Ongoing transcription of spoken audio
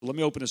Let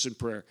me open us in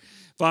prayer.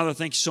 Father,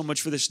 thank you so much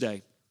for this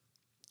day.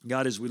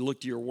 God, as we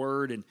look to your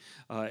word and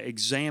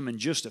examine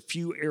just a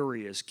few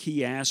areas,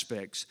 key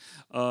aspects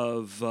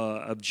of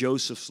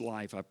Joseph's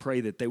life, I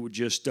pray that they would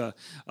just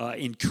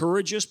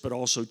encourage us, but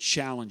also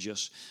challenge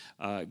us,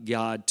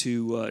 God,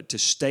 to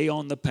stay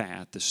on the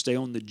path, to stay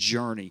on the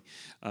journey,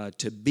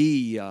 to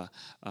be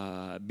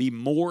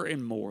more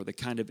and more the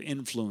kind of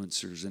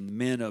influencers and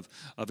men of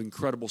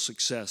incredible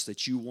success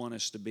that you want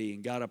us to be.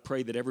 And God, I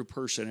pray that every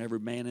person, every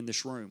man in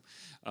this room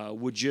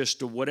would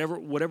just,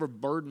 whatever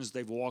burdens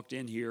they've walked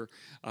in here,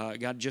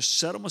 God, just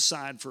set them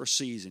aside for a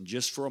season,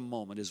 just for a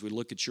moment as we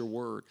look at your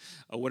word.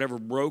 Whatever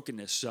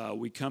brokenness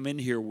we come in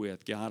here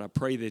with, God, I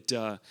pray that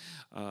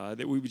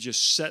that we would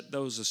just set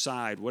those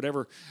aside.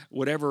 Whatever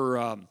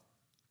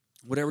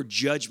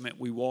judgment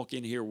we walk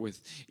in here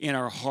with in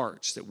our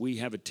hearts, that we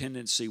have a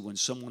tendency when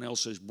someone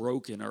else is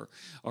broken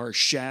or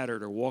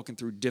shattered or walking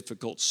through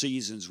difficult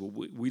seasons,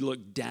 we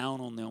look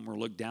down on them or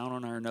look down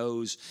on our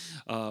nose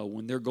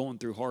when they're going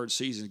through hard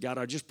seasons. God,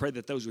 I just pray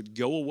that those would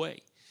go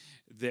away,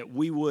 that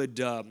we would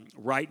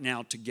right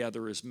now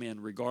together as men,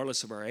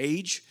 regardless of our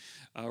age,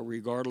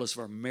 regardless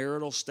of our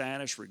marital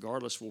status,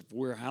 regardless of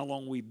how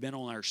long we've been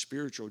on our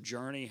spiritual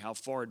journey, how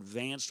far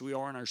advanced we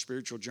are in our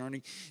spiritual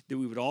journey, that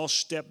we would all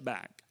step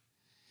back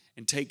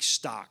and take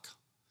stock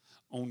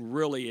on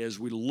really, as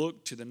we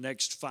look to the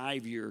next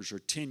 5 years or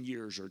 10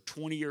 years or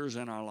 20 years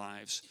in our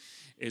lives,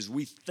 as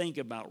we think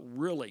about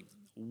really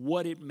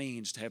what it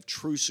means to have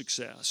true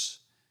success,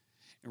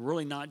 and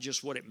really not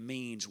just what it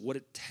means, what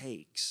it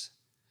takes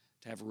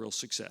to have real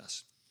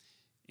success.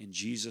 In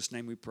Jesus'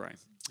 name we pray.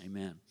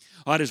 Amen.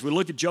 All right, as we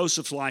look at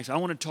Joseph's life, I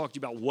want to talk to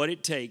you about what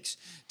it takes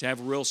to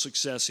have real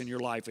success in your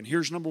life. And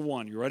here's number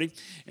one. You ready?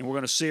 And we're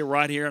going to see it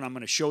right here, and I'm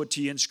going to show it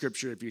to you in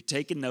Scripture. If you're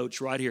taking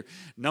notes, right here.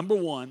 Number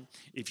one,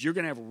 if you're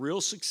going to have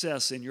real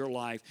success in your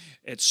life,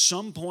 at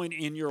some point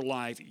in your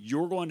life,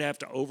 you're going to have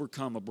to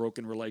overcome a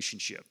broken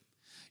relationship.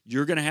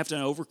 You're going to have to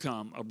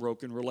overcome a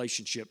broken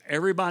relationship.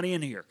 Everybody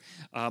in here,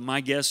 my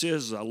guess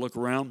is, I look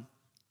around,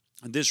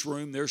 in this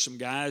room, there's some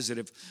guys that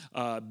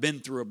have been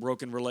through a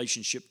broken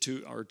relationship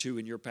or two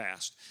in your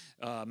past.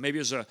 Maybe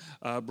it was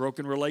a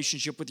broken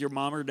relationship with your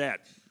mom or dad.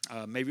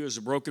 Maybe it was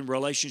a broken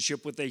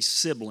relationship with a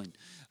sibling.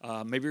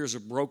 Maybe it was a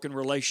broken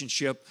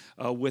relationship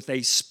with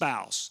a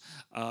spouse.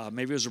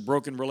 Maybe it was a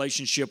broken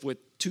relationship with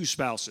two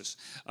spouses.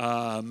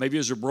 Maybe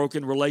it was a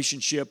broken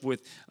relationship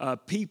with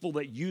people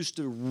that used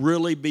to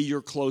really be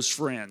your close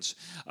friends.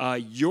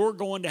 You're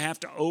going to have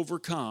to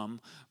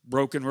overcome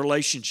broken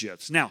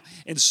relationships. Now,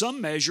 in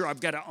some measure,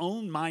 I've got to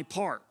own my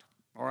part.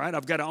 All right,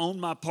 I've got to own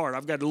my part.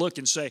 I've got to look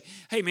and say,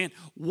 hey, man,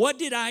 what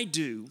did I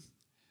do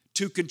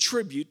to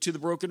contribute to the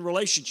broken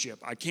relationship?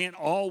 I can't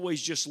always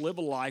just live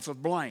a life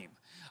of blame.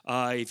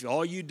 If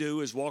all you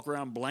do is walk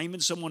around blaming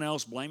someone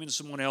else,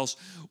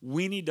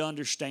 we need to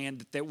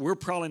understand that we're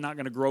probably not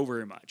going to grow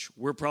very much.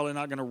 We're probably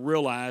not going to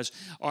realize,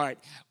 all right,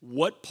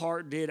 what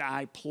part did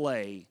I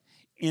play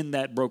in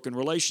that broken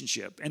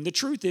relationship? And the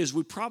truth is,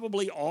 we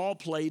probably all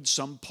played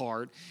some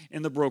part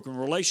in the broken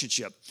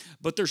relationship.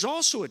 But there's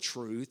also a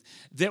truth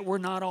that we're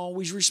not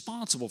always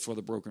responsible for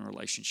the broken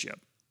relationship.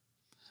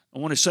 I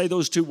want to say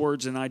those two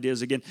words and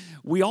ideas again.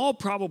 We all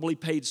probably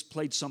played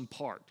some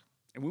part,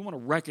 and we want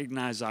to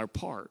recognize our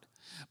part.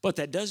 But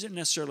that doesn't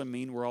necessarily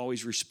mean we're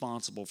always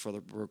responsible for the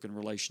broken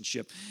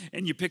relationship.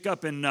 And you pick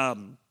up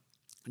in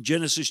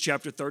Genesis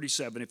chapter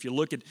 37, if you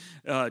look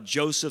at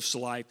Joseph's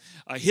life,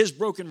 his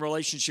broken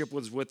relationship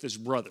was with his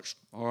brothers,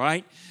 all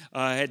right?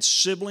 Had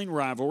sibling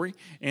rivalry.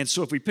 And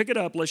so if we pick it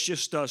up, let's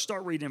just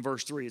start reading in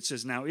verse 3. It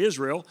says, now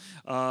Israel,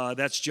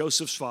 that's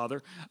Joseph's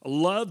father,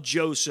 loved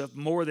Joseph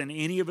more than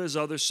any of his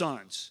other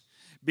sons,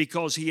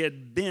 because he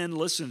had been,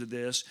 listen to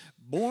this,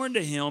 born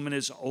to him in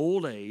his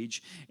old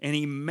age, and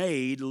he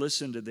made,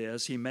 listen to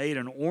this, he made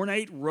an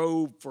ornate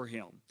robe for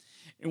him.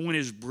 And when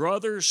his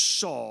brothers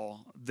saw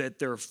that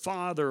their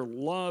father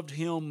loved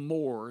him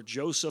more,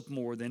 Joseph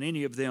more than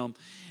any of them,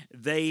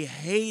 they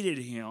hated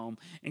him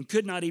and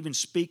could not even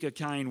speak a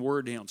kind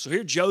word to him. So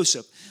here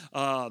Joseph,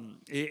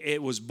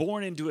 it was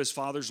born into his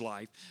father's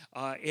life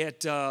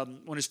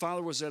when his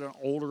father was at an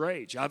older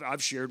age.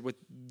 I've shared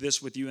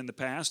this with you in the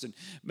past, and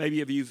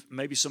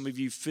maybe some of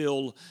you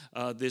feel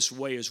this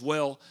way as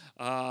well.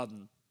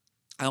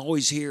 I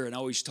always hear and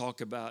always talk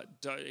about,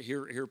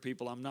 hear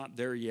people, I'm not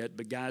there yet,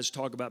 but guys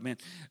talk about, man,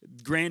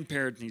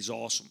 grandparenting is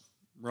awesome,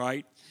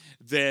 right?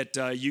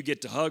 That you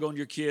get to hug on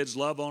your kids,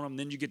 love on them,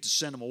 then you get to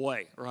send them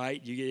away, right?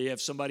 You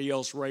have somebody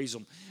else raise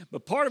them.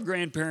 But part of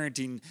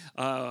grandparenting,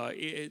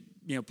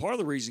 part of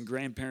the reason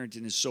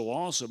grandparenting is so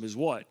awesome is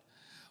what?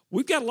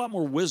 We've got a lot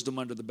more wisdom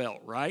under the belt,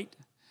 right?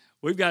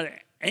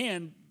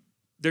 And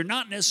they're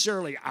not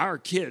necessarily our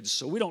kids,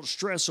 so we don't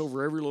stress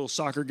over every little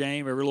soccer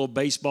game, every little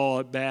baseball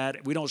at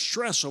bat. We don't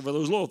stress over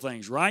those little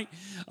things, right?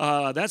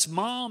 That's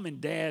mom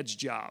and dad's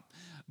job.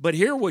 But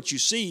here what you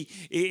see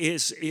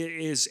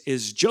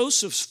is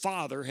Joseph's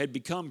father had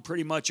become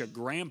pretty much a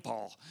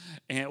grandpa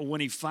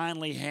when he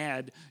finally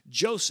had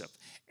Joseph.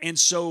 And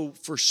so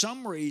for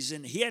some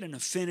reason, he had an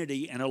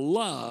affinity and a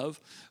love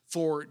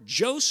for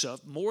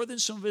Joseph more than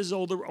some of his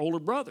older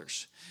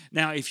brothers.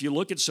 Now, if you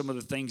look at some of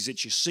the things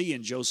that you see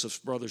in Joseph's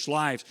brothers'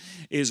 lives,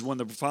 is when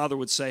the father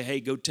would say,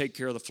 hey, go take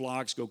care of the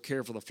flocks, go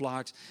care for the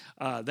flocks,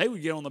 they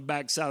would get on the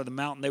backside of the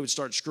mountain, they would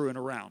start screwing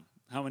around.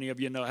 How many of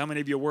you know? How many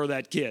of you were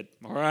that kid?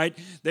 All right?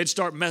 They'd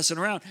start messing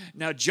around.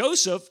 Now,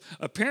 Joseph,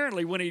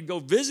 apparently, when he'd go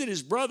visit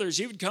his brothers,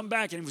 he would come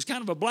back and he was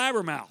kind of a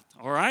blabbermouth.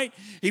 All right?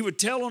 He would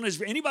tell on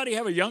his, anybody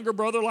have a younger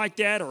brother like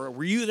that? Or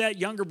were you that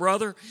younger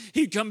brother?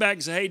 He'd come back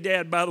and say, hey,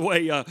 Dad, by the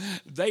way,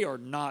 they are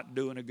not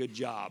doing a good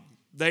job.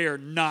 They are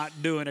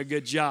not doing a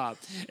good job.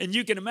 And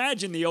you can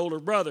imagine the older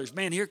brothers.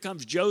 Man, here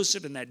comes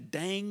Joseph in that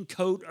dang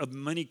coat of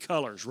many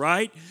colors,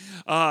 right?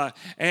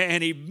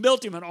 And he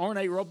built him an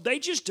ornate robe. They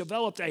just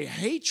developed a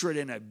hatred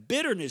and a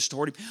bitterness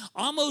toward him,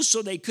 almost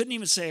so they couldn't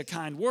even say a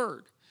kind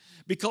word.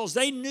 Because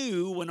they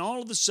knew when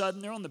all of a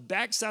sudden they're on the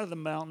backside of the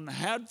mountain,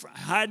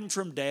 hiding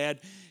from Dad,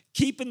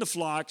 keeping the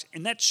flocks,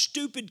 and that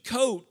stupid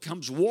coat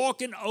comes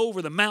walking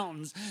over the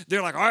mountains.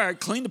 They're like, all right,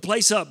 clean the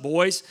place up,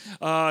 boys.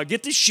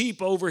 Get the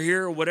sheep over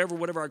here, or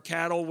whatever our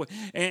cattle,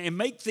 and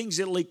make things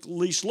at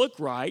least look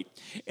right.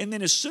 And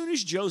then as soon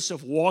as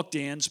Joseph walked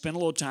in, spent a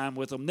little time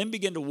with them, then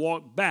began to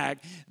walk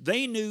back,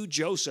 they knew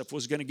Joseph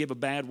was going to give a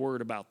bad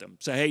word about them.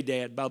 Say, hey,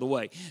 Dad, by the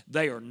way,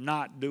 they are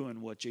not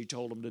doing what you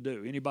told them to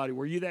do. Anybody,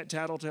 were you that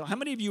tattletale? How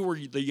many of you were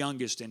the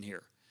youngest in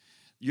here?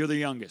 You're the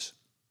youngest.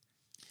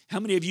 How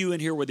many of you in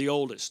here were the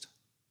oldest?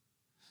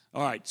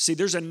 All right, see,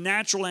 there's a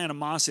natural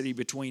animosity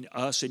between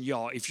us and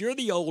y'all. If you're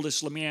the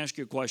oldest, let me ask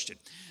you a question.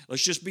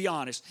 Let's just be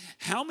honest.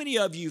 How many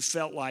of you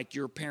felt like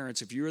your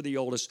parents, if you were the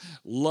oldest,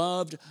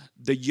 loved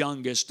the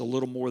youngest a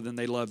little more than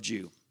they loved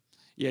you?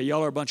 Yeah,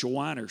 y'all are a bunch of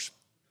whiners.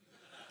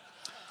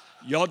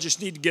 Y'all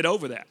just need to get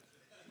over that.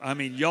 I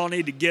mean, y'all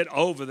need to get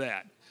over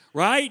that,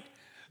 right?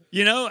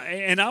 You know,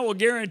 and I will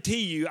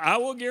guarantee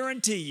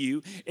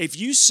you, if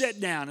you sat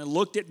down and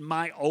looked at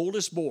my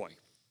oldest boy,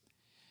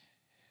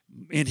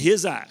 in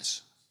his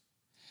eyes,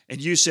 and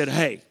you said,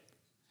 hey,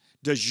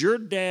 does your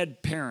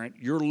dad parent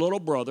your little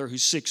brother,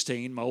 who's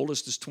 16, my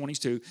oldest is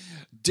 22,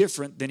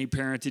 different than he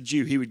parented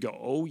you? He would go,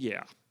 oh,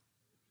 yeah.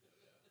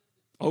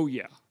 Oh,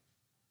 yeah.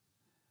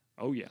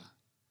 Oh, yeah.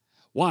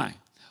 Why?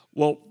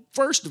 Well,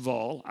 first of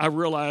all, I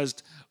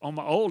realized on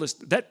my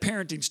oldest, that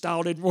parenting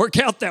style didn't work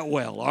out that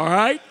well, all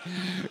right?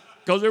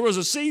 Because there was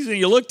a season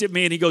he looked at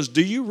me and he goes,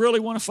 do you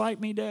really want to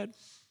fight me, Dad?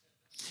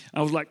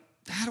 I was like,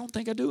 I don't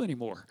think I do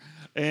anymore.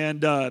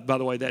 And by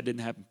the way, that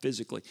didn't happen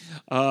physically.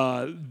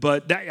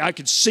 But I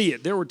could see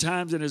it. There were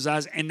times in his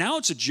eyes. And now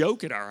it's a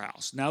joke at our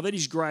house. Now that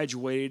he's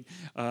graduated,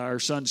 our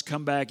son's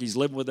come back. He's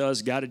living with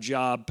us, got a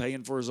job,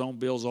 paying for his own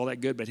bills, all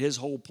that good. But his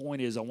whole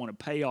point is, I want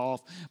to pay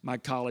off my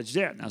college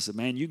debt. And I said,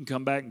 man, you can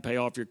come back and pay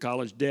off your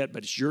college debt,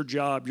 but it's your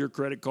job, your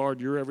credit card,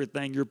 your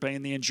everything. You're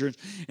paying the insurance.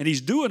 And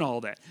he's doing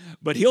all that.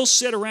 But he'll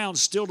sit around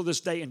still to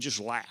this day and just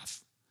laugh.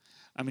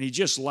 I mean, he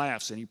just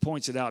laughs and he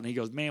points it out and he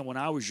goes, man, when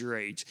I was your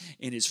age,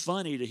 and it's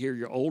funny to hear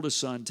your oldest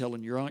son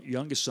telling your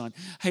youngest son,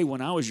 hey,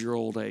 when I was your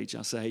old age,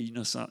 I say, hey, you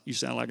know, son, you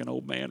sound like an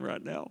old man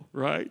right now,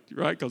 right?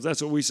 Because that's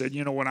what we said,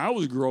 you know, when I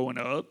was growing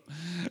up.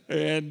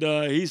 And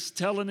he's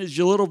telling his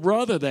little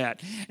brother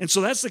that. And so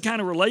that's the kind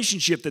of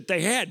relationship that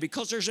they had,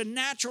 because there's a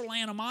natural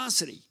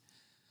animosity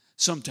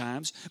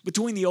sometimes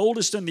between the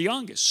oldest and the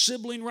youngest,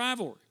 sibling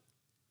rivalry.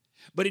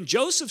 But in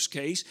Joseph's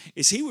case,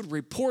 is he would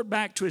report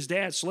back to his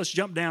dad. So let's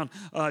jump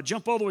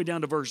all the way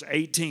down to verse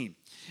 18.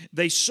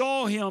 They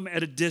saw him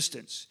at a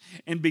distance,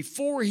 and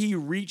before he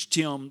reached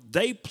him,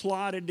 they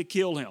plotted to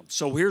kill him.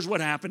 So here's what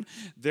happened.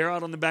 They're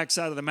out on the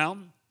backside of the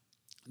mountain.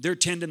 They're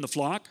tending the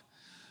flock.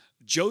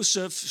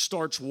 Joseph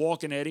starts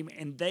walking at him,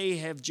 and they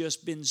have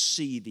just been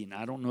seething.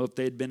 I don't know if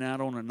they'd been out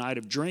on a night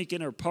of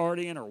drinking or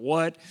partying or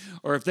what,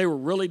 or if they were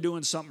really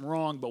doing something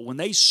wrong. But when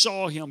they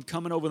saw him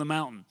coming over the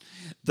mountain,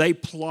 they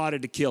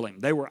plotted to kill him.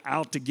 They were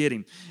out to get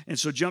him. And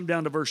so jump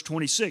down to verse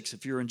 26,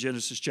 if you're in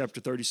Genesis chapter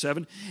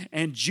 37.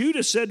 And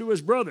Judah said to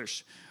his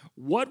brothers,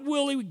 what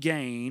will we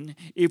gain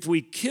if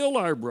we kill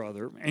our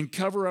brother and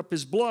cover up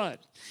his blood?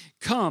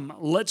 Come,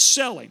 let's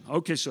sell him.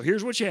 Okay, so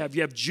here's what you have.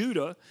 You have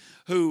Judah,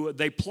 who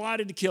they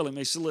plotted to kill him.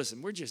 They said,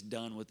 listen, we're just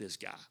done with this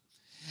guy.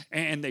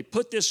 And they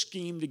put this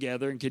scheme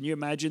together. And can you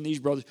imagine these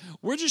brothers?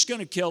 We're just going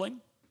to kill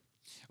him.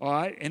 All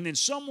right. And then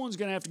someone's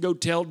going to have to go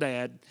tell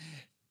Dad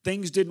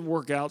things didn't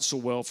work out so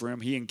well for him.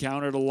 He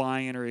encountered a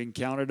lion or he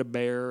encountered a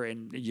bear,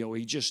 and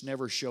he just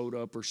never showed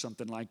up or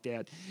something like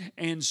that.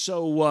 And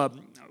so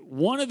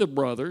one of the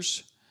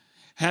brothers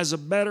has a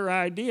better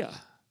idea.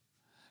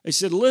 They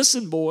said,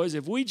 listen, boys,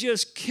 if we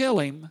just kill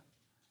him,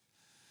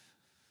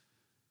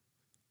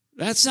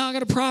 that's not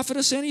going to profit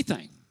us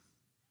anything.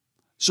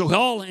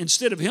 So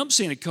instead of him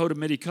seeing a coat of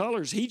many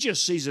colors, he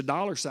just sees a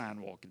dollar sign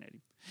walking at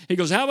him. He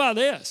goes, how about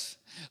this?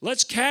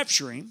 Let's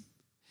capture him,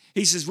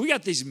 He says, we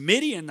got these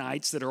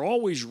Midianites that are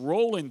always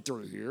rolling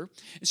through here.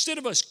 Instead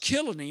of us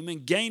killing him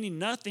and gaining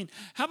nothing,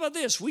 how about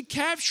this? We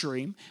capture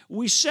him,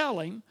 we sell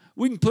him,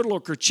 we can put a little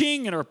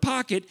ka-ching in our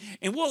pocket,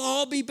 and we'll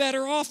all be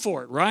better off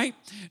for it, right?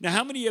 Now,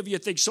 how many of you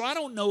think, so I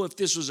don't know if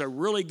this was a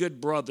really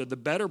good brother, the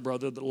better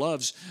brother that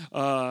loved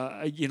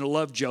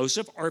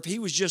Joseph, or if he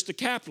was just a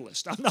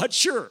capitalist. I'm not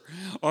sure,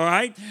 all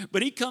right?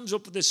 But he comes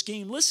up with this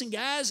scheme. Listen,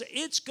 guys,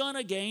 it's going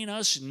to gain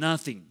us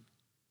nothing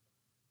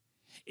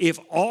if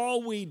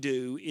all we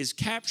do is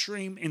capture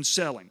him and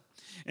sell him.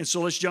 And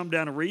so let's jump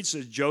down and read. It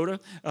says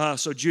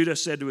Judah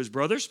said to his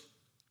brothers,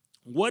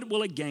 what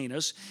will it gain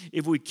us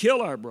if we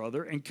kill our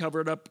brother and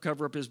cover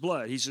up his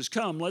blood? He says,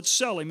 come, let's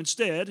sell him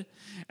instead.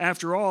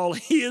 After all,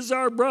 he is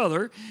our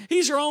brother.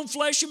 He's our own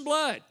flesh and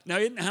blood. Now,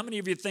 how many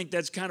of you think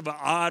that's kind of an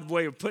odd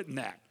way of putting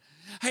that?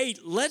 Hey,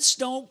 let's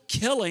don't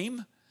kill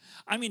him.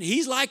 I mean,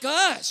 he's like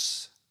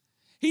us.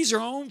 He's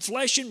our own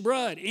flesh and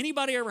blood.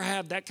 Anybody ever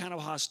have that kind of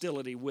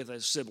hostility with a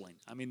sibling?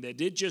 I mean,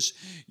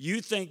 you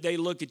think they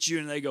look at you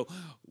and they go,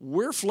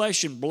 we're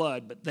flesh and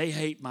blood, but they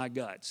hate my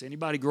guts.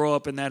 Anybody grow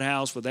up in that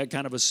house with that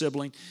kind of a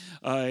sibling?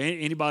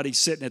 Anybody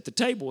sitting at the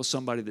table with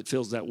somebody that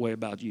feels that way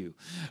about you?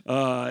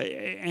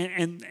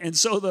 And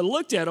so they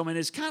looked at him, and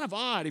it's kind of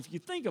odd if you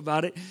think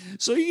about it.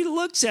 So he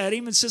looks at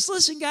him and says,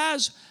 listen,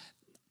 guys,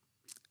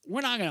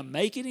 we're not going to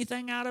make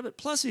anything out of it.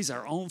 Plus, he's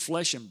our own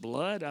flesh and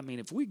blood. I mean,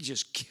 if we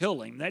just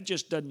kill him, that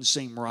just doesn't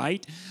seem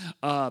right.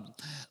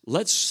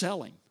 Let's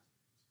sell him.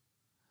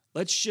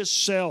 Let's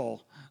just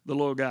sell the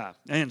little guy.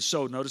 And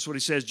so notice what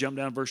he says. Jump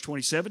down to verse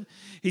 27.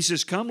 He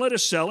says, come, let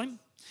us sell him.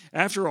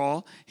 After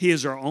all, he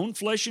is our own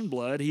flesh and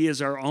blood. He is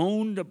our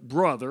own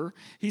brother.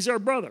 He's our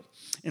brother.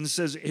 And it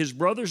says, his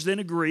brothers then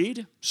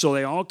agreed. So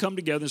they all come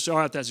together and say, all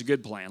right, that's a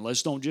good plan.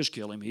 Let's don't just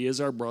kill him. He is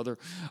our brother,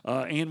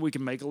 and we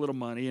can make a little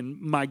money.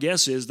 And my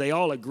guess is they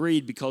all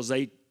agreed because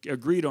they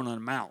agreed on an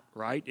amount,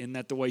 right? Isn't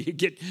that the way you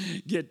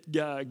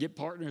get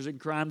partners in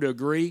crime to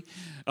agree?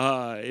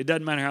 It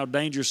doesn't matter how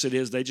dangerous it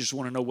is. They just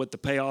want to know what the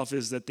payoff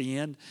is at the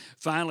end.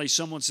 Finally,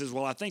 someone says,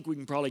 well, I think we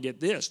can probably get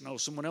this. No,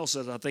 someone else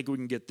says, I think we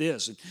can get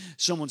this. And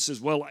someone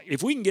says, well,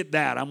 if we can get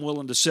that, I'm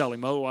willing to sell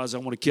him. Otherwise, I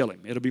want to kill him.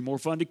 It'll be more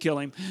fun to kill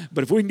him.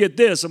 But if we can get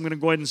this, I'm going to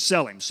go ahead and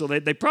sell him. So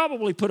they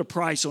probably put a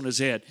price on his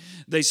head.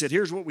 They said,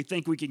 here's what we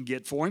think we can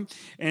get for him.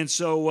 And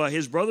so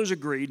his brothers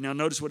agreed. Now,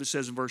 notice what it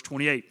says in verse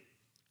 28.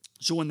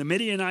 So when the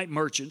Midianite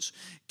merchants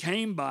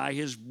came by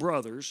his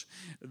brothers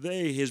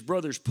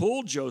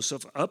pulled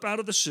Joseph up out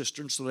of the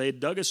cistern. So they had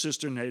dug a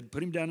cistern, they had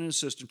put him down in a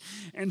cistern,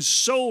 and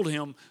sold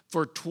him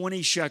for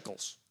 20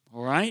 shekels.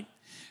 All right?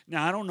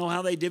 Now, I don't know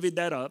how they divvied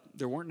that up.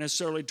 There weren't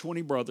necessarily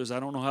 20 brothers. I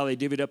don't know how they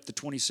divvied up the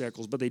 20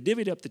 shekels, but they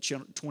divvied up the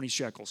 20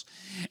 shekels.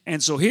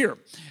 And so here,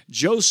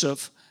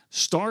 Joseph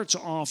starts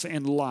off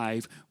in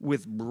life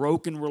with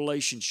broken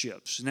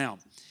relationships. Now,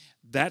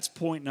 that's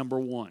point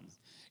number one.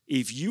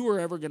 If you are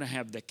ever going to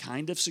have the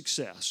kind of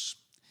success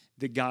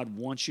that God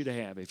wants you to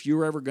have, if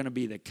you're ever going to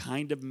be the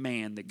kind of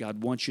man that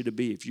God wants you to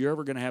be, if you're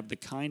ever going to have the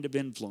kind of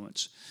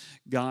influence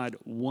God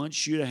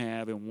wants you to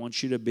have and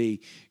wants you to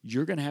be,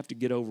 you're going to have to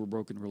get over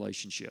broken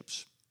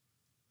relationships.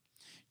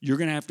 You're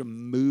going to have to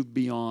move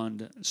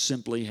beyond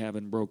simply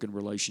having broken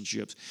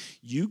relationships.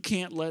 You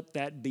can't let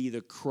that be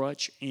the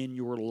crutch in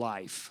your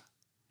life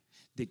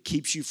that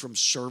keeps you from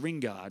serving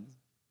God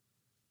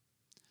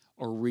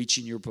or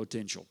reaching your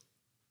potential.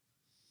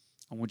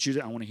 I want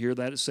to hear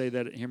me say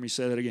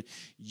that again.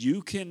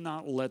 You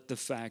cannot let the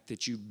fact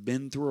that you've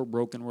been through a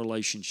broken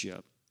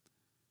relationship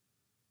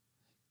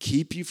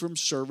keep you from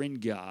serving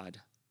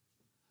God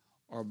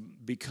or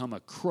become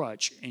a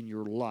crutch in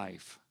your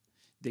life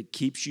that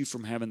keeps you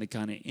from having the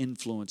kind of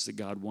influence that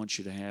God wants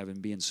you to have and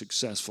being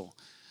successful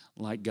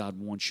like God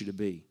wants you to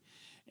be.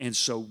 And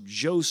so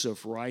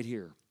Joseph right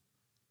here,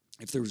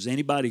 if there was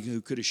anybody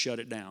who could have shut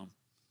it down,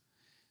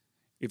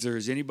 if there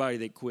is anybody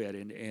that quit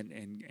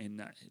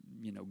and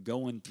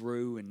going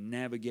through and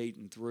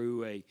navigating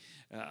through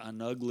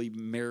an ugly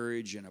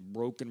marriage and a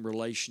broken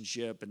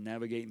relationship and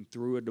navigating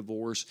through a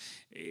divorce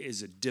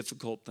is a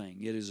difficult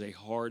thing. It is a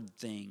hard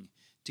thing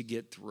to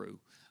get through.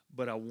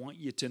 But I want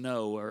you to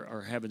know,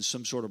 or having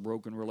some sort of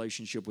broken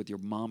relationship with your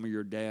mom or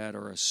your dad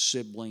or a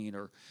sibling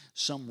or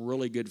some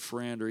really good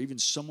friend or even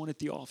someone at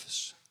the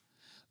office,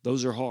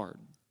 those are hard.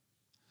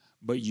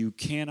 But you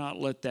cannot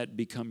let that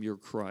become your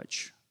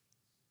crutch.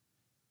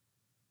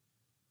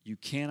 You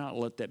cannot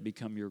let that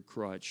become your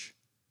crutch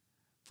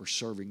for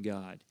serving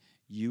God.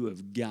 You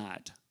have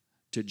got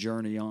to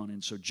journey on.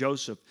 And so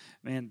Joseph,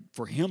 man,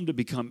 for him to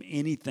become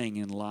anything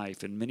in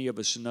life, and many of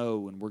us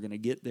know, and we're going to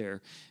get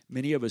there,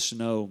 many of us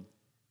know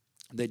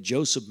that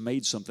Joseph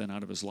made something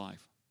out of his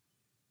life.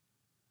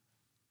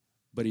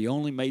 But he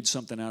only made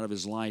something out of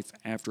his life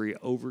after he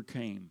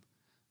overcame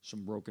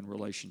some broken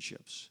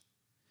relationships.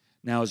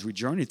 Now, as we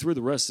journey through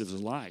the rest of his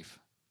life,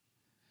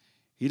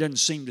 he doesn't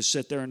seem to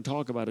sit there and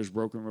talk about his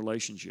broken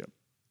relationship.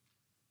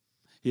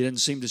 He doesn't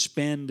seem to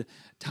spend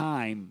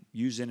time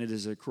using it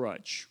as a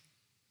crutch.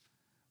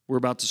 We're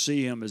about to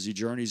see him as he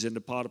journeys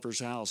into Potiphar's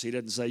house. He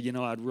doesn't say,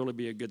 I'd really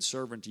be a good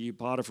servant to you,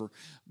 Potiphar,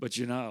 but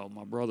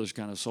my brothers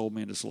kind of sold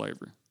me into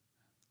slavery.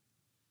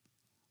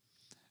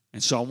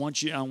 And so I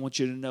want you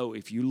to know,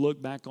 if you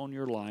look back on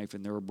your life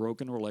and there are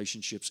broken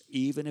relationships,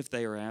 even if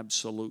they are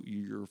absolutely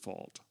your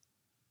fault,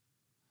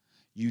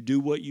 you do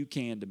what you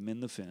can to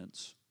mend the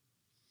fence,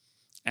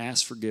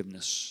 ask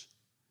forgiveness,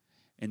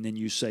 and then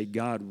you say,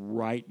 God,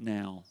 right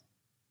now,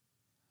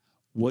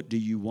 what do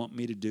you want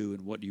me to do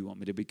and what do you want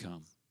me to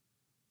become?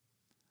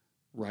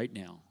 Right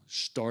now,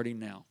 starting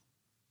now.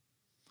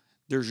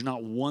 There's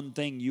not one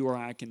thing you or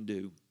I can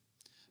do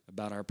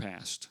about our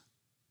past.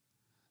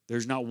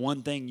 There's not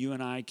one thing you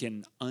and I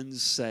can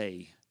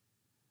unsay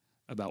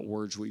about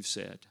words we've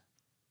said.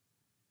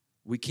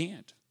 We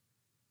can't.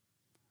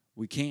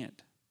 We can't.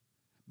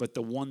 But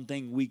the one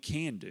thing we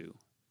can do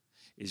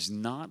is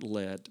not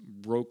let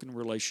broken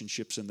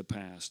relationships in the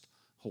past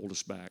hold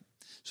us back.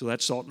 So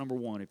that's thought number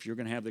one. If you're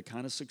going to have the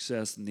kind of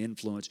success and the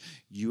influence,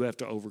 you have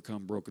to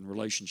overcome broken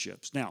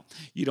relationships. Now,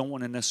 you don't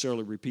want to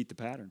necessarily repeat the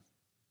pattern.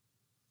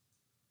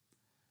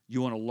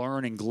 You want to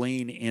learn and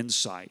glean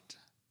insight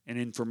and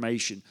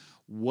information.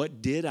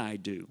 What did I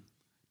do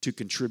to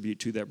contribute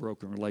to that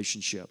broken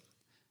relationship?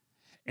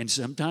 And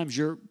sometimes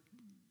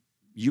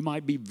you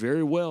might be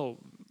very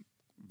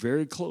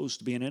close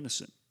to being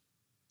innocent,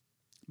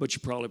 but you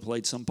probably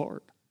played some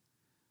part.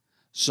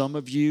 Some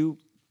of you,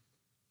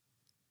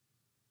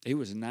 it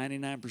was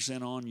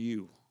 99% on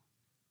you.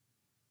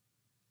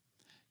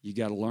 You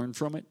got to learn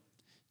from it.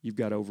 You've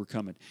got to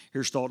overcome it.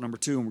 Here's thought number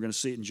two, and we're going to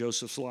see it in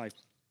Joseph's life.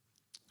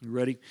 You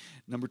ready?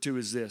 Number two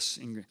is this.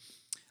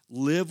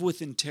 Live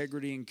with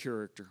integrity and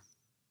character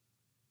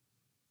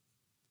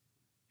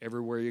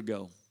everywhere you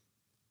go.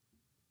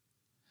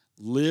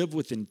 Live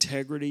with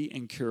integrity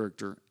and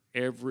character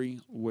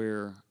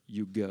everywhere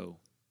you go.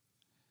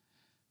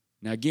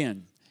 Now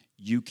again,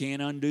 you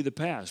can't undo the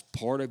past.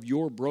 Part of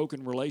your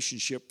broken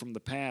relationship from the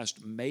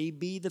past may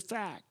be the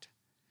fact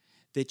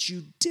that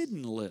you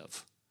didn't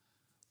live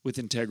with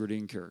integrity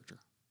and character.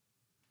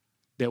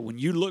 That when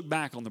you look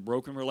back on the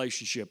broken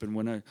relationship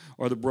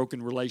or the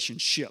broken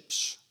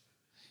relationships,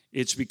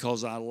 it's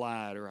because I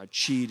lied or I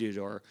cheated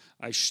or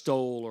I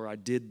stole or I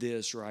did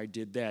this or I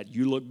did that.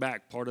 You look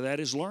back, part of that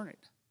is learning.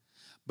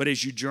 But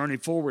as you journey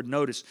forward,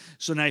 notice,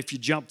 so now if you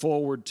jump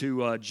forward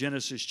to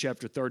Genesis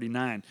chapter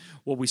 39,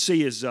 what we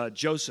see is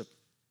Joseph.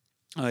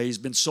 He's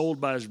been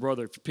sold by his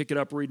brother. If you pick it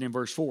up reading in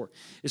verse 4,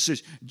 it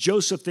says,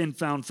 Joseph then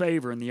found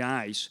favor in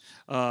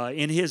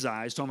his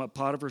eyes, talking about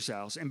Potiphar's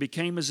house, and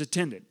became his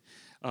attendant.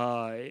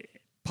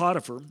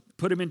 Potiphar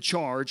put him in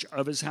charge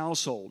of his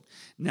household.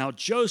 Now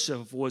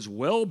Joseph was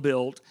well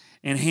built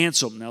and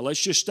handsome. Now let's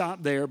just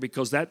stop there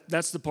because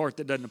that's the part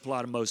that doesn't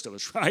apply to most of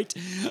us, right?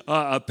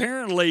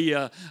 Apparently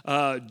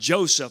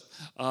Joseph,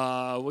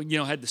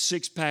 had the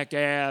six-pack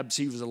abs.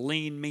 He was a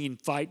lean, mean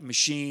fight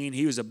machine.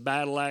 He was a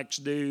battle axe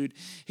dude.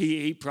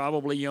 He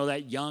probably,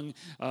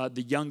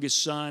 the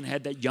youngest son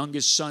had that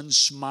youngest son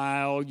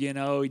smile.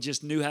 He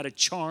just knew how to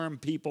charm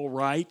people,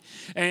 right?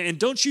 And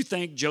don't you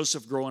think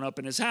Joseph, growing up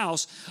in his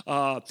house,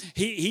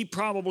 he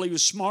probably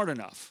was smart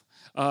enough.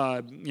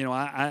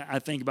 I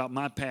think about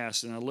my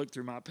past and I look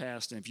through my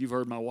past, and if you've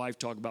heard my wife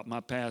talk about my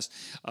past,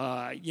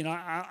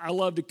 I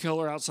loved to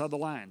color outside the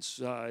lines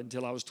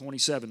until I was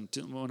 27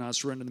 when I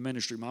surrendered the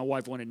ministry. My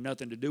wife wanted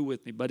nothing to do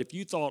with me, but if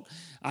you thought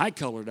I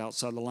colored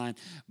outside the line,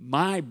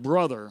 my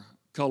brother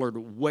colored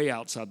way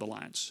outside the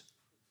lines.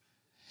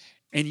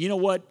 And you know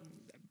what?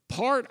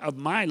 Part of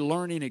my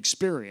learning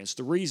experience,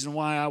 the reason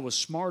why I was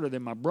smarter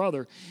than my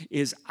brother,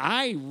 is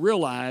I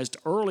realized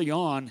early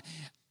on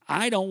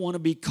I don't want to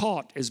be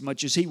caught as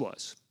much as he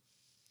was.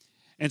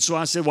 And so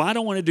I said, well, I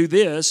don't want to do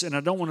this, and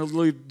I don't want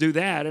to do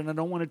that, and I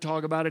don't want to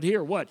talk about it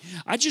here. What?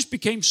 I just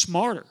became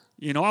smarter.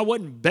 I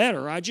wasn't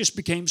better. I just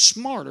became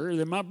smarter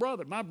than my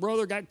brother. My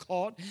brother got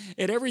caught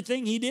at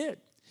everything he did.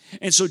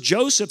 And so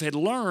Joseph had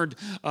learned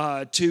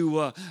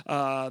to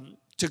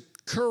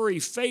curry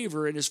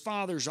favor in his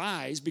father's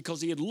eyes because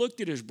he had looked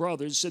at his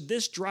brother and said,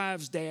 this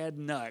drives Dad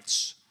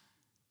nuts.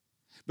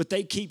 But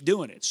they keep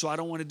doing it, so I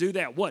don't want to do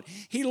that. What?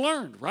 He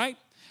learned, right?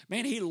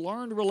 Man, he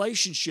learned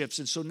relationships,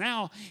 and so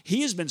now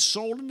he has been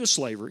sold into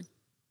slavery.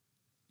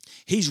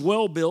 He's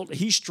well built,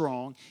 he's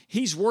strong,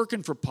 he's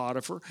working for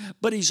Potiphar,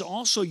 but he's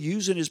also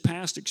using his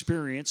past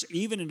experience,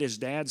 even in his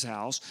dad's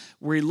house,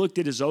 where he looked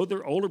at his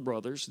older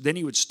brothers. Then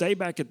he would stay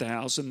back at the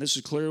house, and this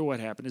is clearly what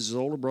happened, is his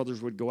older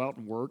brothers would go out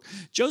and work.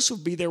 Joseph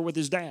would be there with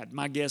his dad.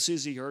 My guess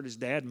is he heard his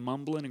dad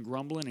mumbling and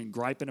grumbling and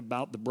griping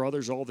about the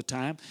brothers all the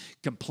time,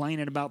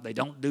 complaining about they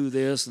don't do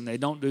this and they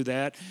don't do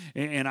that.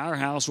 In our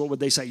house, what would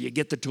they say? You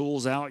get the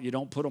tools out, you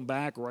don't put them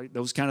back, right?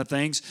 Those kind of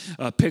things.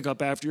 Pick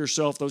up after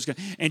yourself, those kind.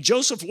 And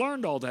Joseph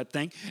learned all that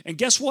thing. And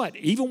guess what?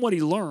 Even what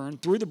he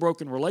learned through the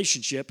broken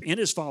relationship in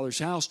his father's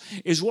house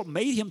is what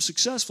made him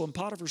successful in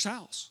Potiphar's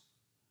house.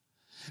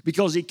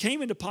 Because he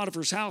came into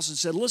Potiphar's house and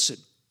said, listen,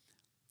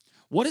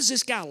 what is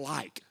this guy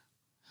like?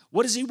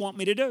 What does he want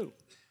me to do?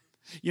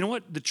 You know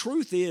what? The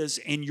truth is,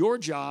 in your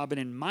job and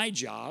in my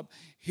job,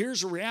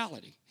 here's a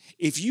reality.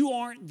 If you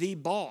aren't the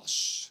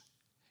boss,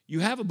 you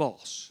have a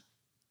boss.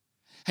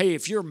 Hey,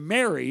 if you're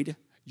married,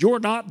 you're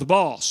not the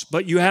boss,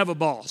 but you have a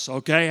boss,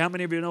 okay? How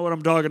many of you know what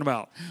I'm talking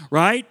about,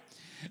 right?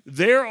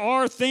 There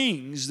are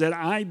things that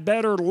I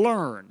better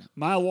learn.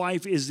 My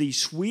wife is the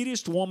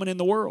sweetest woman in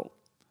the world,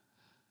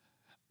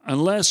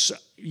 unless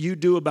you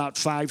do about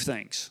 5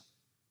 things.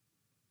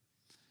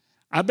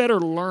 I better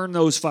learn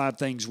those 5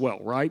 things well,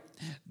 right?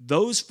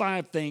 Those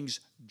 5 things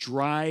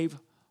drive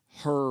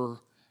her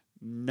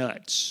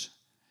nuts.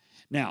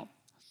 Now,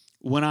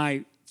 when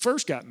I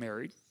first got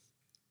married,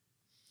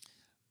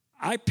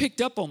 I picked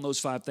up on those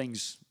 5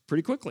 things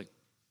pretty quickly.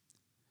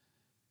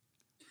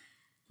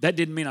 That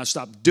didn't mean I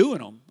stopped doing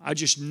them. I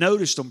just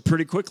noticed them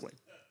pretty quickly.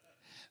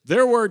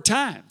 There were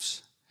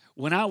times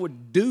when I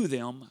would do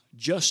them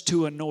just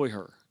to annoy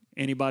her.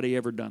 Anybody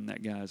ever done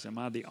that, guys? Am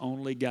I the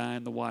only guy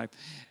in the wife?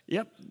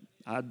 Yep.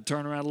 I'd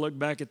turn around and look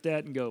back at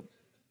that and go,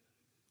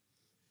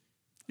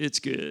 it's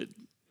good.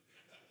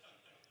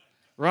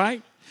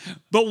 Right?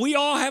 But we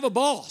all have a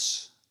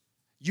boss.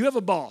 You have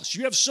a boss.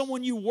 You have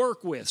someone you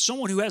work with,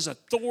 someone who has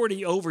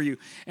authority over you.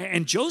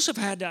 And Joseph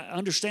had to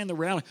understand the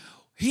reality.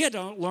 He had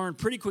to learn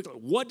pretty quickly,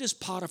 what does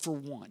Potiphar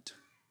want?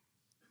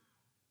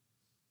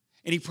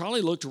 And he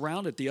probably looked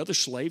around at the other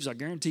slaves. I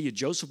guarantee you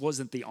Joseph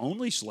wasn't the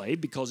only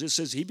slave, because it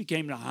says he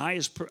became the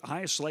highest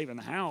slave in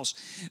the house.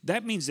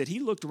 That means that he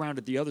looked around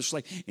at the other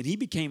slave and he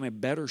became a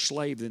better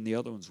slave than the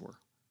other ones were.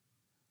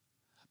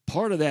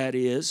 Part of that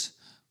is,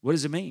 what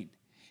does it mean?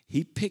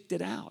 He picked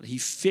it out. He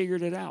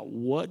figured it out.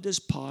 What does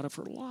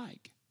Potiphar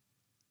like?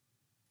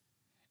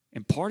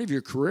 And part of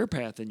your career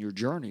path and your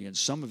journey, and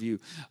some of you,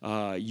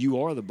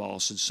 you are the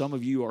boss, and some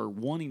of you are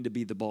wanting to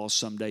be the boss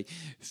someday,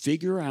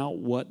 figure out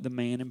what the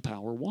man in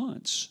power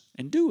wants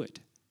and do it.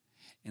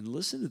 And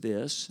listen to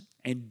this,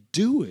 and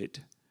do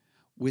it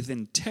with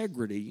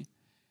integrity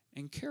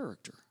and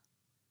character.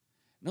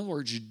 In other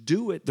words,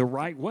 do it the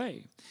right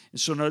way.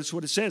 And so notice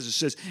what it says. It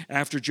says,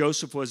 after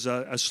Joseph was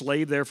a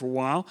slave there for a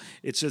while,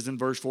 it says in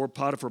verse 4,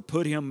 Potiphar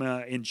put him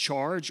in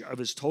charge of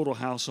his total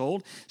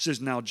household. It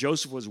says, now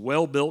Joseph was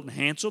well-built and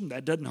handsome.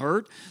 That doesn't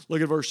hurt.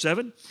 Look at verse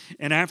 7.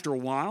 And after a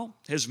while,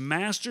 his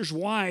master's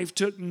wife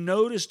took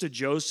notice to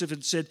Joseph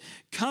and said,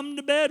 come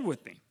to bed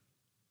with me.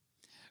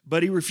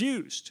 But he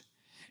refused.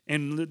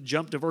 And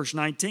jump to verse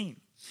 19.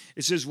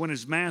 It says, when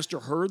his master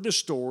heard the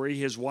story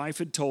his wife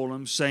had told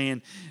him,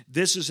 saying,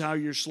 this is how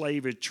your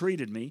slave had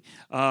treated me,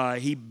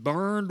 he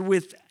burned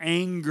with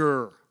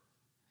anger.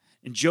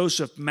 And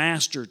Joseph's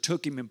master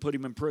took him and put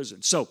him in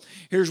prison. So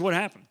here's what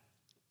happened.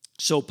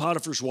 So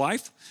Potiphar's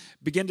wife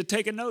began to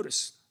take a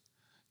notice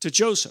to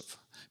Joseph.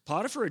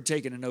 Potiphar had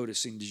taken a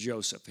noticing to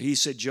Joseph. He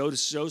said,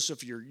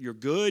 Joseph, you're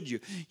good. You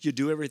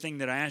do everything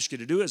that I ask you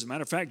to do. As a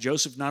matter of fact,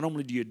 Joseph, not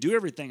only do you do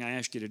everything I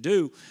ask you to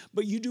do,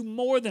 but you do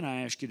more than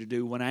I ask you to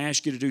do. When I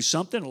ask you to do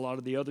something, a lot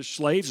of the other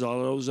slaves, all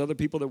of those other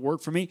people that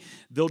work for me,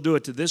 they'll do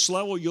it to this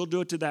level, you'll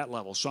do it to that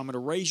level. So I'm going to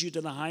raise you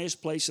to the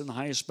highest place and the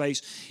highest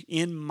space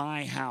in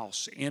my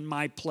house, in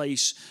my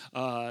place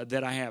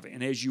that I have.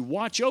 And as you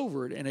watch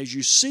over it and as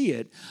you see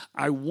it,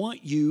 I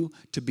want you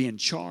to be in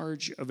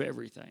charge of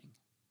everything.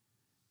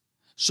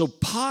 So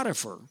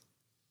Potiphar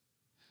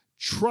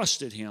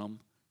trusted him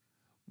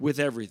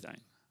with everything.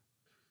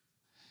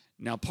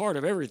 Now, part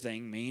of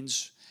everything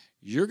means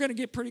you're going to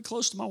get pretty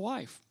close to my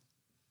wife.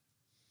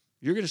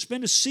 You're going to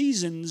spend the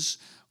seasons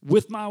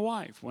with my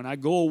wife. When I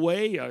go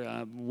away,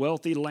 a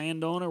wealthy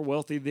landowner,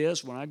 wealthy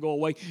this, when I go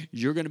away,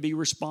 you're going to be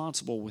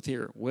responsible with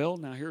here. Well,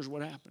 now here's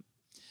what happened.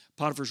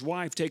 Potiphar's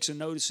wife takes a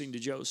noticing to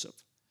Joseph.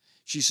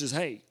 She says,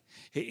 hey,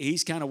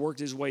 he's kind of worked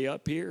his way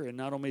up here, and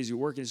not only is he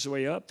working his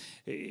way up,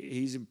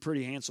 he's a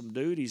pretty handsome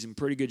dude. He's in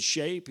pretty good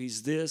shape.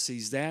 He's this,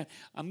 he's that.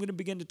 I'm going to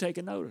begin to take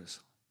a notice.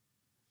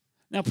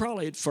 Now,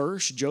 probably at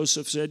first,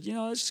 Joseph said,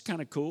 this is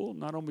kind of cool.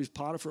 Not only does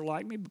Potiphar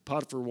like me, but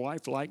Potiphar's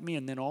wife like me.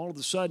 And then all of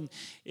a sudden,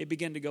 it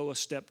began to go a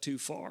step too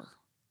far.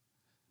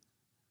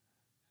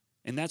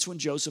 And that's when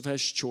Joseph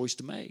has a choice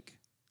to make.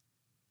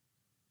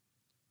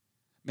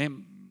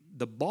 Man,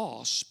 the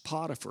boss,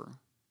 Potiphar,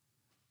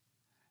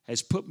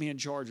 has put me in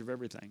charge of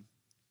everything.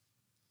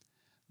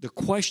 The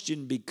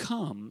question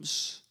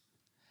becomes,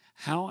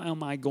 how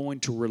am I going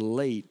to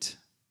relate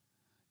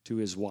to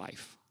his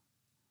wife?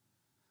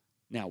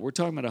 Now, we're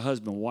talking about a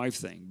husband-wife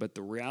thing, but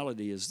the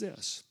reality is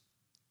this.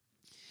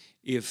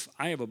 If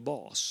I have a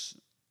boss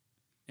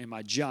in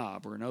my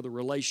job or in other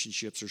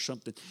relationships or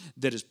something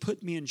that has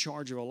put me in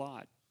charge of a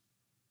lot,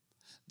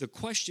 the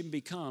question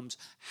becomes,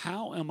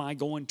 how am I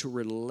going to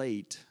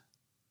relate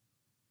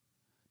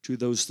to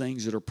those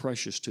things that are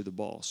precious to the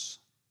boss,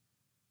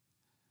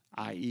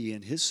 i.e.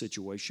 in his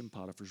situation,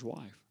 Potiphar's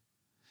wife?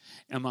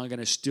 Am I going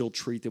to still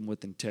treat them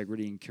with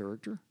integrity and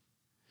character?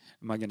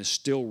 Am I going to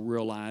still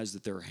realize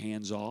that they're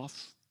hands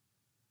off?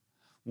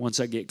 Once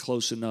I get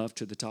close enough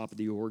to the top of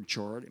the org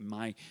chart in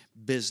my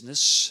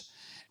business,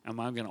 am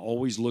I going to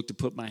always look to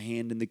put my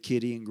hand in the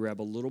kitty and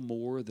grab a little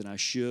more than I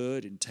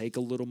should and take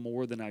a little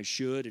more than I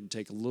should and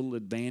take a little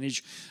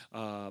advantage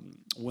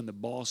when the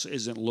boss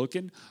isn't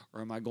looking?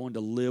 Or am I going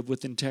to live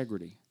with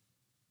integrity?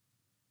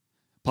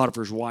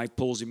 Potiphar's wife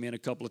pulls him in a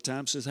couple of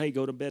times, says, hey,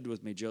 go to bed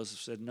with me. Joseph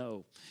said,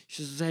 no.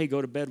 She says, hey,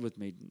 go to bed with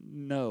me.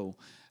 No.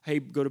 Hey,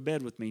 go to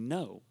bed with me.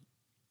 No.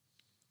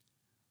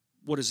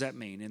 What does that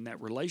mean? In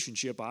that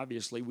relationship,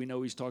 obviously, we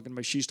know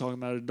she's talking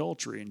about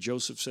adultery, and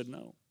Joseph said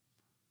no.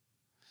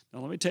 Now,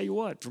 let me tell you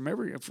what, for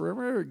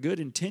every good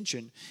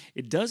intention,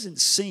 it doesn't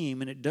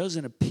seem and it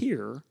doesn't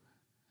appear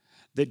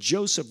that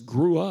Joseph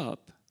grew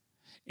up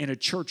in a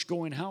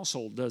church-going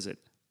household, does it?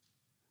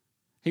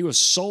 He was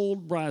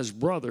sold by his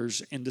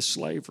brothers into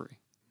slavery.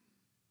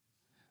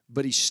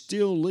 But he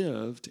still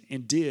lived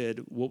and did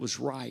what was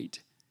right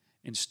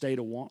and stayed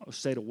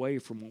away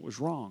from what was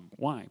wrong.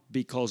 Why?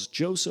 Because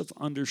Joseph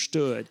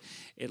understood,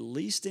 at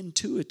least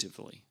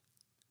intuitively,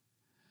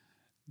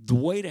 the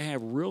way to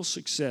have real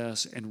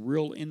success and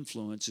real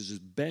influence is as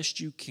best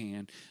you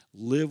can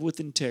live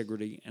with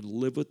integrity and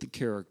live with the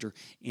character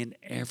in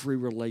every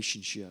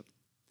relationship,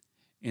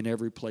 in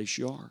every place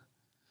you are.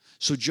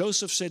 So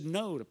Joseph said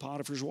no to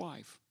Potiphar's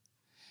wife.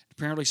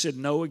 Apparently said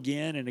no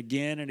again and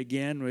again and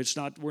again.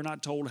 We're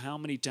not told how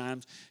many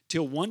times,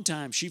 till one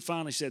time she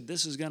finally said,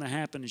 this is going to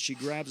happen, and she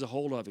grabs a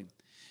hold of him.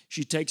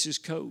 She takes his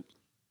coat.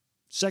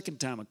 Second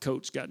time a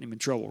coat's gotten him in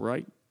trouble,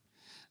 right?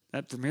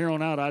 That from here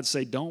on out, I'd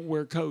say, don't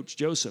wear coats.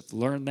 Joseph,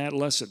 learn that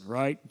lesson,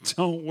 right?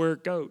 Don't wear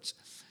coats.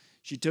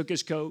 She took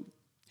his coat.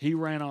 He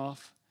ran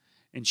off,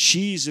 and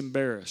she's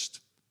embarrassed.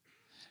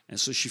 And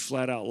so she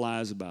flat out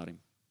lies about him,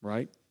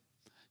 right?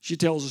 She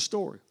tells a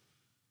story.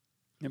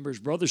 Remember, his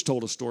brothers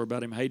told a story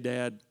about him. Hey,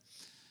 Dad,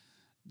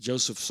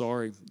 Joseph,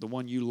 sorry, the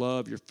one you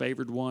love, your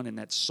favored one in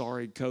that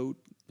sorry coat,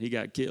 he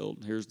got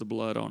killed. Here's the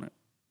blood on it.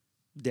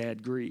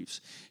 Dad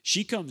grieves.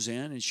 She comes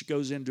in, and she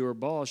goes into her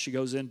boss. She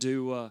goes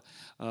into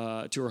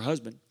to her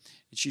husband,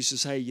 and she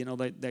says, hey, you know,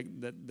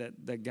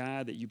 that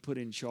guy that you put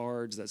in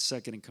charge, that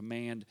second in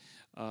command,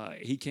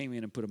 he came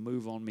in and put a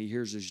move on me.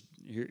 Here's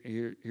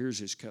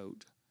his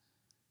coat.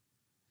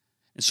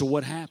 And so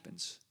what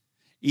happens?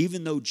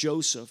 Even though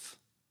Joseph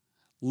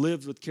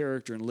lived with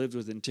character and lived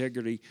with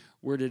integrity,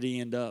 where did he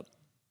end up?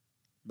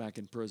 Back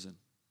in prison.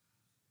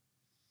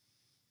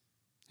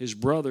 His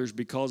brothers,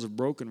 because of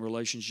broken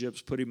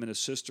relationships, put him in a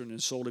cistern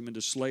and sold him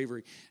into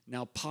slavery.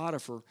 Now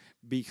Potiphar,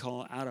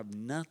 because out of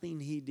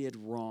nothing he did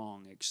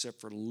wrong except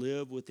for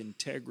live with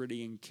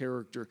integrity and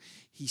character,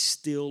 he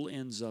still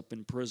ends up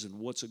in prison.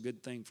 What's a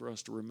good thing for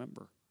us to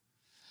remember?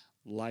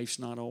 Life's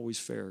not always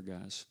fair,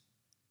 guys.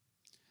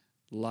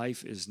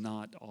 Life is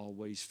not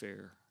always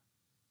fair.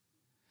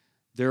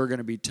 There are going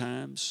to be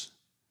times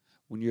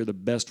when you're the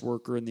best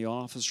worker in the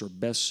office or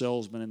best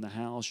salesman in the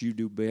house. You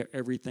do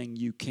everything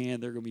you can.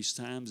 There are going to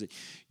be times that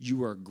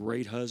you are a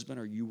great husband,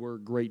 or you were a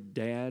great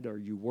dad, or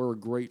you were a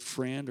great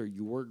friend, or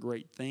you were a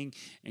great thing.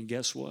 And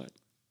guess what?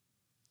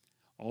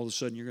 All of a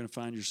sudden, you're going to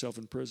find yourself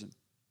in prison.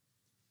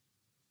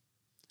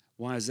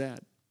 Why is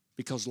that?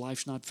 Because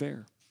life's not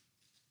fair.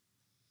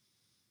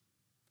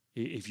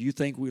 If you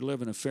think we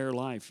live in a fair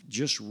life,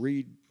 just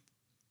read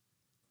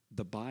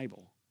the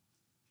Bible.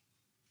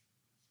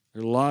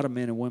 There are a lot of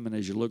men and women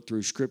as you look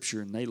through Scripture,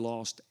 and they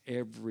lost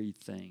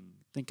everything.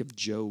 Think of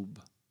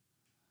Job.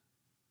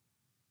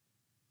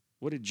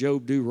 What did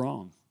Job do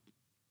wrong?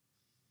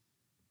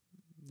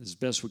 As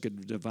best we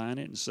could divine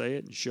it and say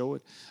it and show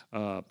it.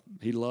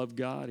 He loved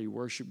God. He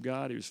worshiped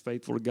God. He was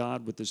faithful to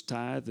God with his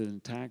tithe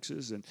and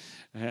taxes, and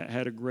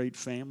had a great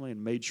family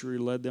and made sure he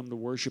led them to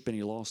worship, and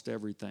he lost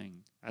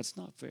everything. That's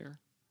not fair.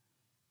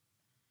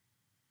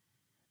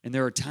 And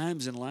there are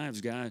times in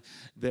lives, guys,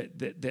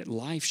 that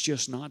life's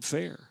just not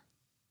fair.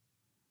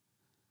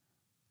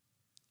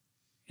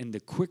 And the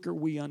quicker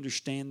we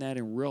understand that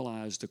and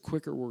realize, the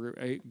quicker we're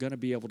going to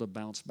be able to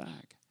bounce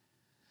back.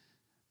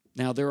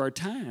 Now, there are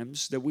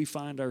times that we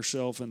find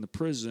ourselves in the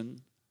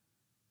prison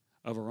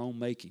of our own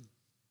making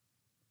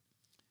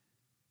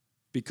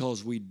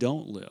because we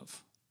don't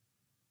live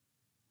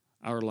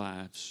our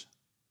lives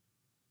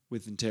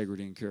with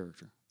integrity and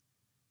character.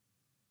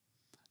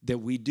 That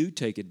we do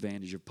take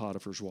advantage of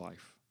Potiphar's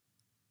wife.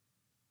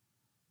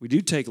 We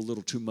do take a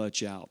little too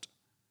much out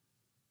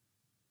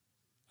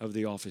of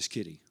the office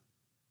kitty.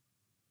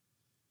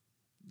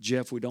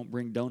 Jeff, we don't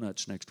bring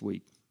donuts next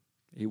week.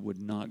 It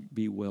would not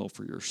be well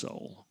for your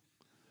soul.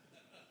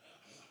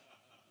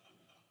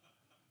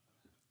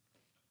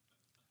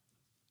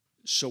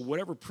 So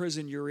whatever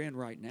prison you're in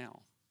right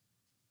now,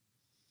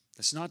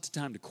 that's not the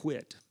time to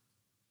quit.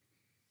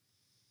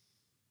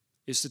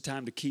 It's the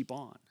time to keep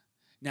on.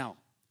 Now,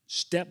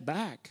 step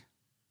back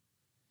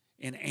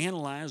and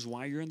analyze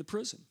why you're in the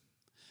prison.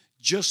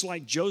 Just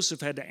like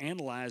Joseph had to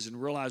analyze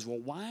and realize, well,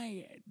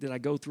 why did I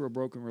go through a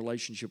broken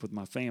relationship with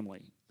my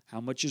family?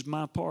 How much is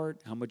my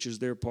part? How much is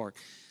their part?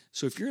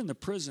 So if you're in the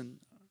prison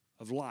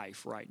of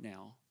life right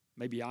now,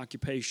 maybe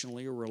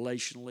occupationally or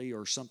relationally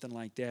or something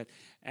like that,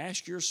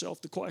 ask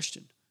yourself the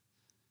question,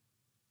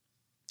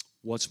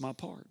 what's my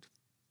part?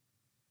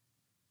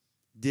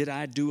 Did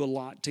I do a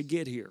lot to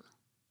get here?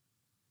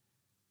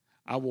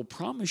 I will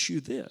promise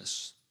you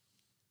this.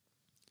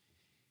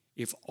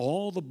 If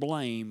all the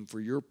blame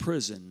for your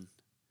prison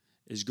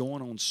is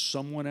going on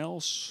someone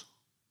else,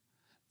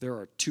 there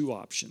are two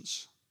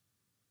options.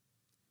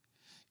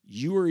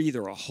 You are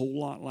either a whole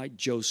lot like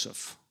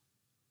Joseph,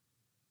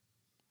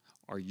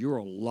 or you're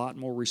a lot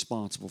more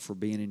responsible for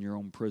being in your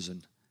own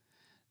prison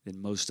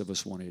than most of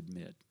us want to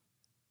admit.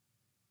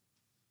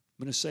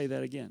 I'm going to say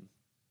that again.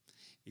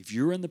 If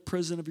you're in the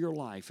prison of your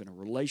life, in a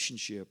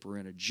relationship or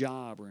in a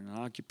job or in an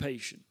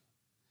occupation,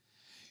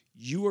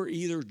 you are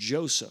either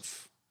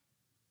Joseph,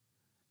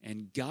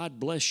 and God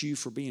bless you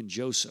for being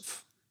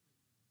Joseph,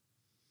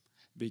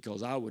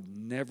 because I would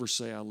never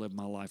say I lived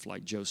my life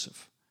like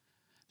Joseph,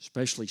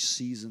 especially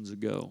seasons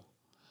ago.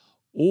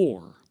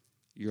 Or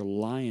you're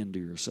lying to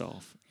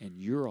yourself, and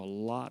you're a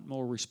lot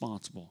more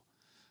responsible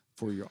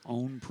for your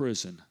own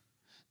prison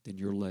than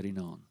you're letting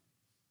on.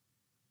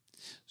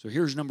 So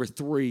here's number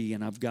 3,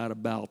 and I've got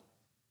about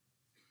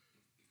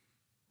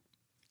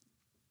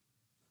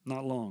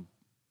not long.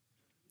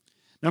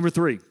 Number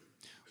 3,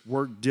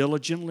 work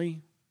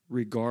diligently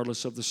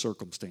regardless of the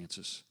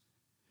circumstances.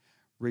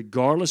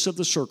 Regardless of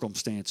the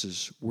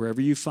circumstances,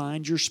 wherever you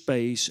find your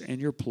space and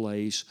your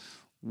place,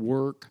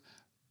 work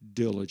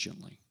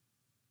diligently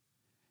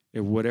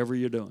at whatever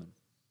you're doing.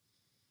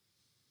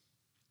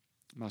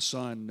 My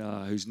son,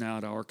 who's now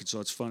at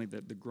Arkansas, it's funny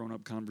that the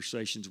grown-up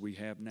conversations we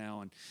have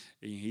now, and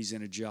he's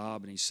in a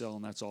job and he's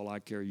selling, that's all I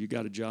care. You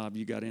got a job,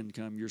 you got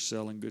income, you're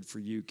selling, good for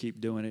you,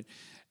 keep doing it.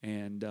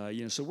 And,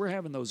 so we're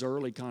having those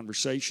early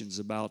conversations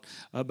about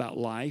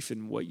life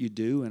and what you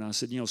do. And I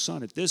said,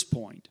 son, at this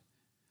point,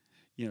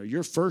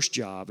 your first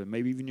job and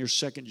maybe even your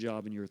second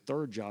job and your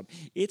third job,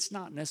 it's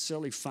not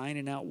necessarily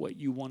finding out what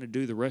you want to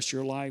do the rest of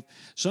your life.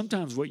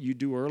 Sometimes what you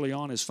do early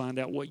on is find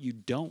out what you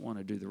don't want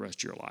to do the rest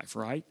of your life,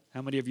 right?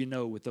 How many of you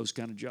know with those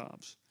kind of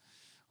jobs?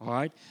 All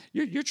right?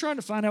 You're trying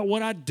to find out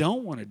what I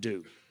don't want to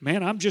do.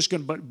 Man, I'm just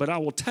going to, but I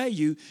will tell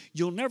you,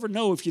 you'll never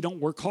know if you don't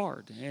work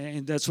hard.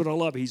 And that's what I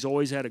love. He's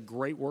always had a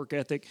great work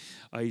ethic.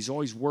 He's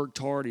always worked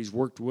hard. He's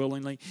worked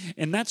willingly.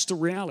 And that's the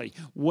reality.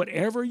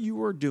 Whatever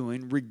you are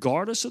doing,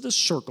 regardless of the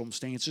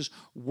circumstances,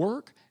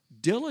 work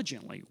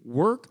diligently.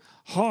 Work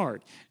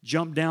hard.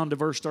 Jump down to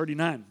verse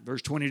 39,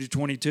 verse 20 to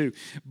 22.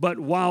 But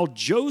while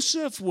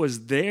Joseph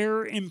was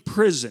there in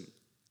prison,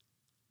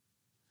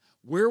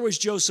 where was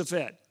Joseph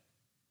at?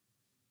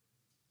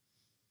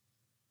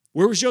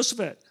 Where was Joseph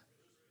at?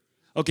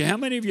 Okay, how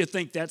many of you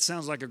think that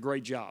sounds like a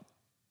great job?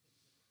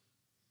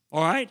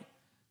 All right?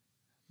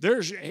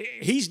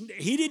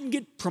 He didn't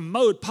get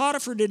promoted.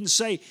 Potiphar didn't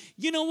say,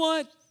 you know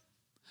what?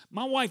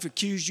 My wife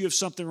accused you of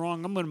something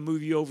wrong. I'm going to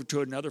move you over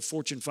to another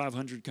Fortune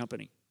 500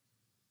 company.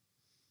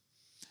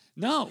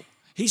 No.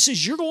 He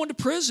says, you're going to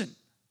prison.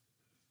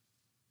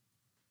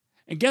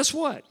 And guess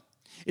what?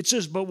 It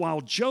says, but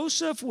while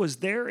Joseph was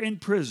there in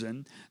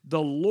prison, the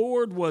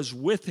Lord was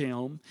with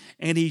him,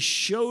 and he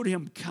showed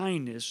him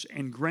kindness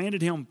and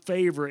granted him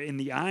favor in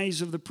the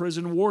eyes of the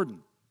prison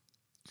warden.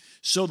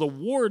 So the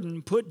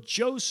warden put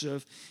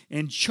Joseph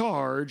in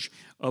charge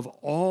of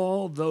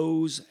all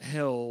those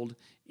held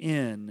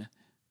in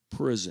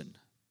prison.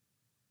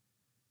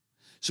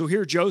 So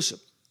here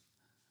Joseph,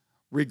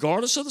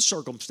 regardless of the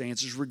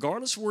circumstances,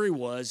 regardless of where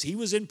he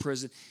was in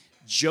prison,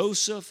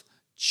 Joseph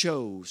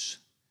chose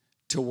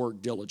to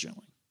work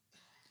diligently.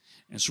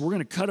 And so we're going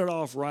to cut it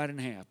off right in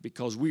half,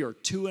 because we are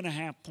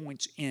 2.5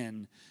 points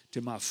in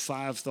to my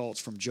 5 thoughts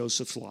from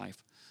Joseph's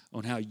life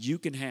on how you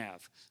can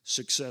have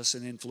success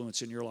and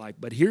influence in your life.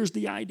 But here's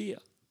the idea.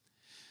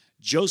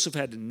 Joseph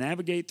had to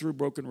navigate through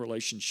broken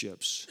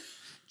relationships.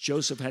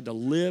 Joseph had to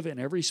live in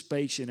every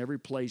space, in every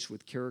place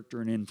with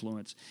character and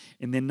influence.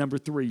 And then number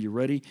 3, you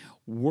ready?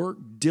 Work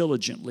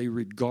diligently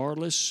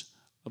regardless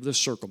of the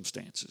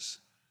circumstances.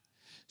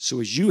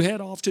 So as you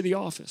head off to the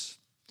office,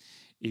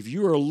 if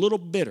you are a little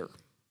bitter,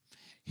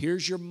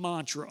 here's your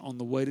mantra on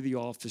the way to the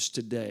office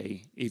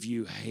today if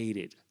you hate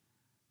it.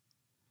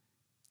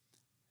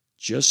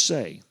 Just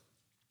say,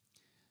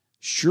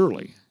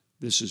 surely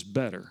this is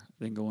better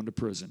than going to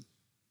prison.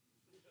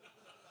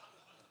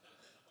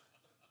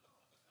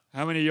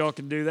 How many of y'all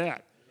can do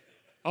that?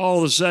 All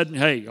of a sudden,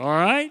 hey, all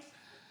right?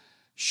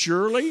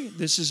 Surely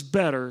this is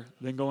better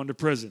than going to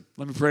prison.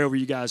 Let me pray over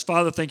you guys.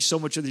 Father, thank you so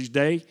much for this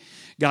day.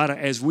 God,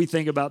 as we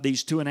think about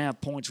these 2.5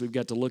 points we've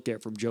got to look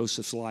at from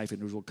Joseph's life,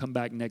 and we'll come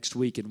back next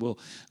week and we'll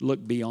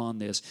look beyond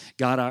this.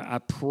 God, I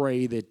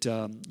pray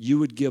that you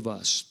would give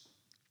us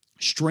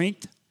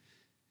strength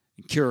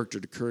and character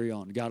to carry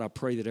on. God, I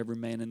pray that every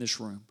man in this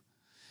room,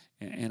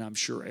 and I'm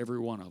sure every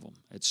one of them,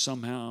 at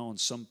somehow, in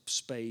some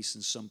space,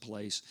 in some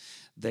place,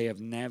 they have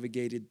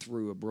navigated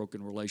through a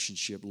broken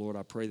relationship. Lord,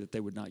 I pray that they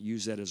would not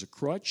use that as a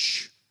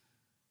crutch,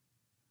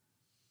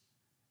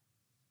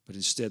 but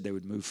instead they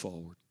would move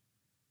forward.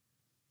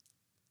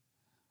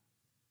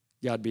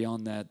 God,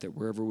 beyond that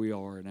wherever we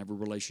are, in every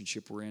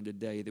relationship we're in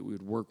today, that we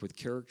would work with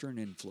character and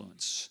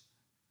influence.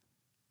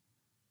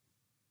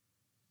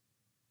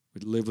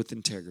 We'd live with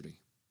integrity.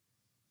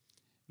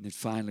 And then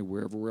finally,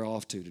 wherever we're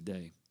off to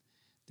today,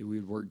 that we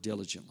would work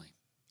diligently.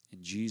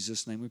 In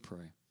Jesus' name we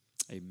pray.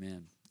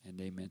 Amen and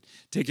amen.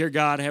 Take care,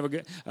 God.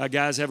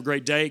 Guys, have a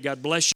great day. God bless you.